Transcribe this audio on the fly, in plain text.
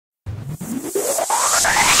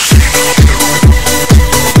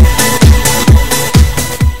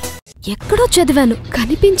ఎక్కడో చదివాను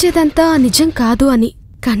కనిపించేదంతా నిజం కాదు అని.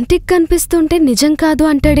 కంటికి కనిపిస్తుంటే నిజం కాదు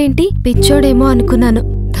అంటాడేంటి, పిచ్చోడేమో అనుకున్నాను.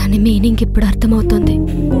 దాని మీనింగ్ ఇప్పుడు అర్థమవుతుంది.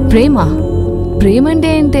 ప్రేమ ప్రేమ అంటే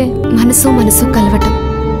ఏంటే? మనసు మనసు కలవటం,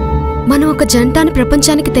 మనం ఒక జంట అని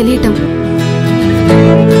ప్రపంచానికి తెలియటం.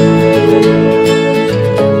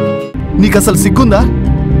 నీకసలు సిగ్గుందా?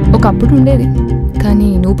 ఒకప్పుడు ఉండేది, కానీ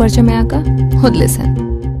నువ్వు పరిచయమయ్యాక వదిలేశాను.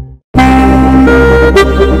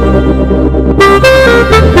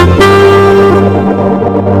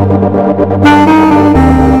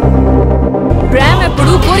 ప్రేమ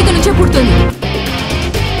ఎప్పుడు కోరిక నుంచే పుడుతుంది.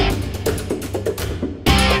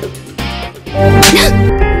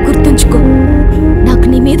 గుర్తుంచుకో, నాకు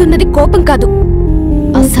నీ మీదున్నది కోపం కాదు,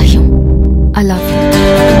 అసహ్యం. అలా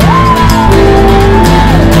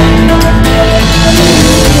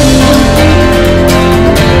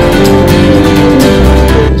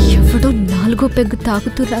ఎవడో 4వ పెగ్గు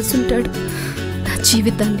తాగుతూ రాసుంటాడు నా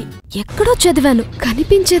జీవితాన్ని. ఎక్కడో చదివాను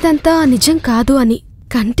కనిపించేదంతా నిజం కాదు అని.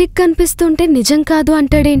 కంటికి కనిపిస్తుంటే నిజం కాదు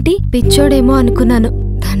అంటాడేంటి, పిచ్చోడేమో అనుకున్నాను.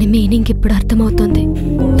 దాని మీనింగ్ ఇప్పుడు అర్థమవుతుంది.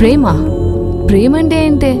 ప్రేమ ప్రేమ అంటే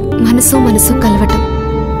ఏంటే? మనసు మనసు కలవటం,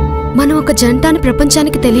 మనం ఒక జంట అని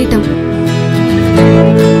ప్రపంచానికి తెలియటం.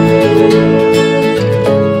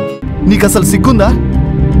 నీకసలు సిగ్గుందా?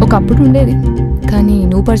 ఒకప్పుడు ఉండేది, కానీ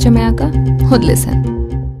నువ్వు పరిచయమయ్యాక వదిలేశాను.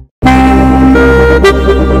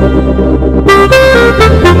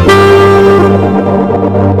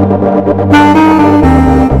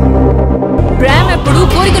 ప్రేమ ఎప్పుడు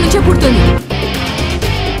కోరిక నుంచే పుడుతుంది.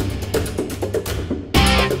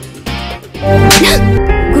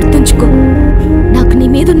 గుర్తుంచుకో, నాకు నీ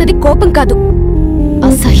మీదున్నది కోపం కాదు,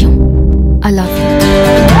 అసహ్యం. అలా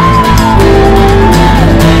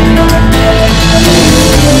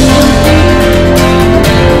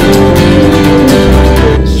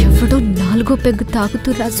ఎవడో 4వ పెగ్గు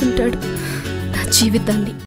తాగుతూ రాసుంటాడు నా జీవితాన్ని.